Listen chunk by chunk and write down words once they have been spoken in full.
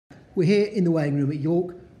We're here in the weighing room at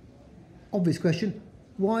York. Obvious question,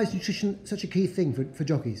 why is nutrition such a key thing for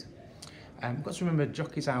jockeys? We've got to remember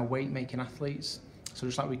jockeys are weight-making athletes, so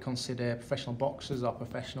just like we consider professional boxers or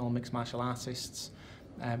professional mixed martial artists,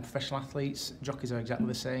 professional athletes, jockeys are exactly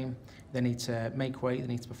the same. They need to make weight, they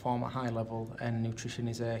need to perform at a high level, and nutrition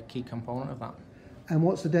is a key component of that. And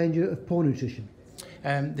what's the danger of poor nutrition?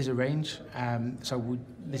 There's a range,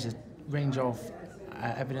 there's a range of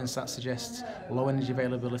evidence that suggests low energy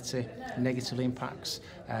availability negatively impacts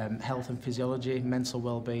health and physiology, mental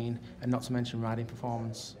well-being, and not to mention riding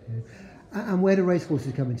performance. And where do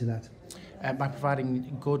racecourses come into that? By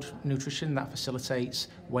providing good nutrition that facilitates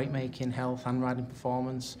weight making, health and riding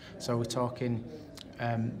performance. So we're talking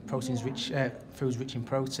foods rich in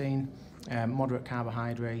protein, moderate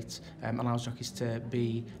carbohydrate, allows jockeys to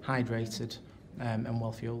be hydrated and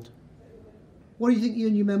well fueled. What do you think you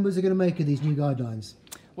and your members are going to make of these new guidelines?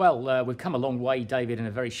 Well, we've come a long way, David, in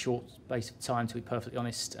a very short space of time, to be perfectly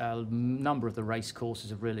honest. A number of the race courses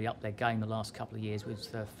have really upped their game the last couple of years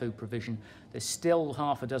with food provision. There's still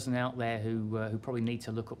half a dozen out there who probably need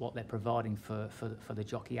to look at what they're providing for the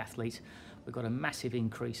jockey athlete. We've got a massive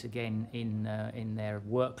increase again in their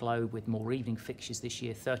workload with more evening fixtures this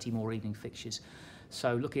year, 30 more evening fixtures.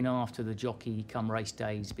 So looking after the jockey come race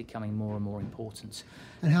day is becoming more and more important.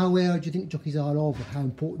 And how aware do you think jockeys are of how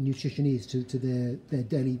important nutrition is to their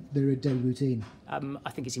daily routine? I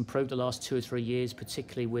think it's improved the last 2 or 3 years,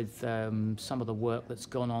 particularly with some of the work that's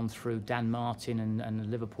gone on through Dan Martin and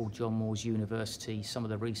Liverpool John Moores University. Some of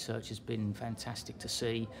the research has been fantastic to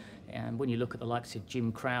see. And when you look at the likes of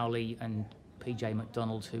Jim Crowley and PJ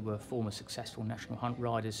McDonald, who were former successful national hunt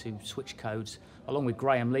riders who switched codes, along with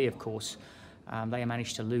Graham Lee, of course, they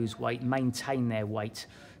managed to lose weight, maintain their weight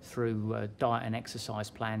through diet and exercise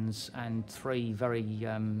plans, and 3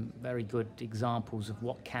 very good examples of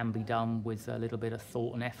what can be done with a little bit of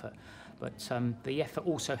thought and effort. But the effort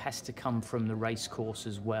also has to come from the race course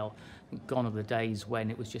as well. Gone are the days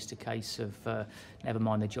when it was just a case of never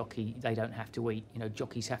mind the jockey, they don't have to eat. You know,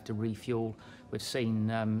 jockeys have to refuel. We've seen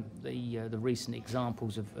the recent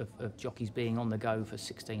examples of jockeys being on the go for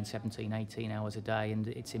 16, 17, 18 hours a day, and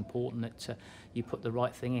it's important that you put the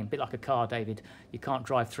right thing in. A bit like a car, David. You can't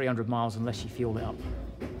drive 300 miles unless you fuel it up.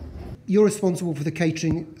 You're responsible for the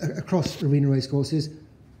catering across arena race courses.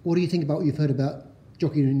 What do you think about what you've heard about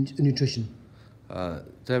jockey and nutrition?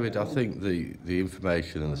 David, I think the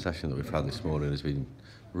information and the session that we've had this morning has been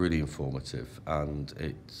really informative, and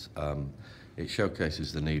it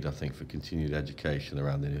showcases the need, I think, for continued education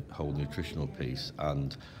around the whole nutritional piece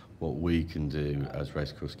and what we can do as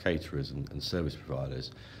racecourse caterers and service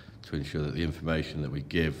providers to ensure that the information that we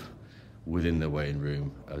give within the weighing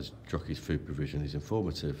room as jockeys' food provision is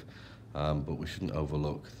informative, but we shouldn't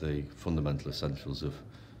overlook the fundamental essentials of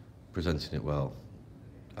presenting it well,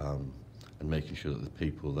 and making sure that the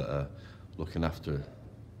people that are looking after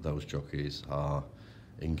those jockeys are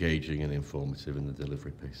engaging and informative in the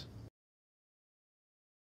delivery piece.